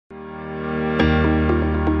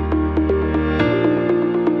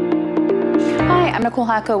I'm Nicole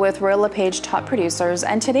Hacault with Royal LePage Top Producers,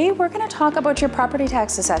 and today we're going to talk about your property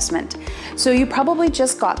tax assessment. So you probably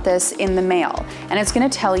just got this in the mail, and it's going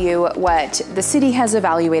to tell you what the city has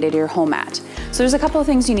evaluated your home at. So there's a couple of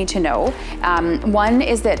things you need to know. One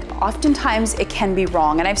is that oftentimes it can be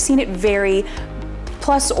wrong, and I've seen it vary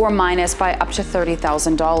plus or minus by up to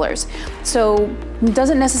 $30,000. So it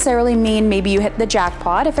doesn't necessarily mean maybe you hit the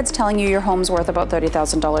jackpot if it's telling you your home's worth about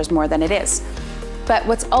 $30,000 more than it is. But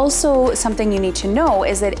what's also something you need to know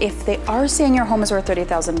is that if they are saying your home is worth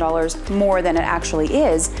 $30,000 more than it actually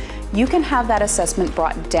is, you can have that assessment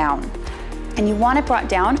brought down. And you want it brought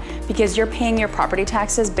down because you're paying your property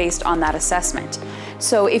taxes based on that assessment.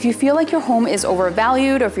 So if you feel like your home is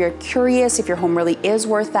overvalued, or if you're curious if your home really is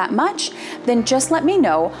worth that much, then just let me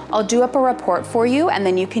know. I'll do up a report for you, and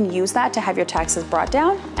then you can use that to have your taxes brought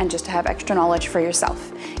down and just to have extra knowledge for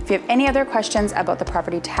yourself. If you have any other questions about the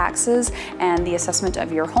property taxes and the assessment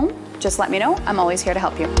of your home, just let me know. I'm always here to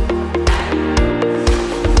help you.